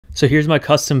So here's my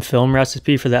custom film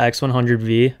recipe for the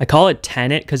X100V. I call it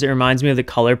Tenet because it reminds me of the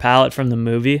color palette from the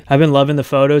movie. I've been loving the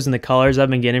photos and the colors I've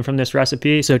been getting from this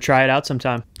recipe, so try it out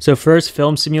sometime. So first,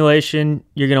 film simulation,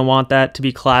 you're gonna want that to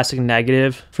be classic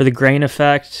negative. For the grain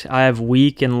effect, I have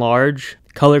weak and large.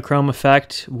 Color chrome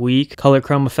effect, weak. Color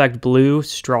chrome effect, blue,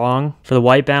 strong. For the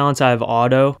white balance, I have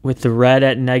auto with the red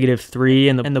at -3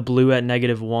 and the blue at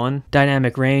 -1.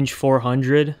 Dynamic range,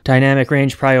 400. Dynamic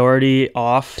range priority,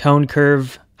 off. Tone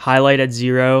curve, highlight at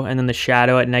 0, and then the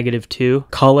shadow at -2.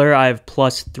 Color, I have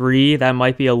 +3. That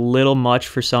might be a little much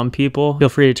for some people. Feel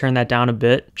free to turn that down a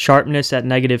bit. Sharpness at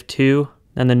 -2.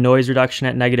 Then the noise reduction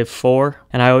at -4.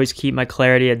 And I always keep my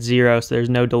clarity at 0 so there's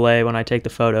no delay when I take the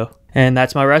photo. And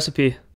that's my recipe.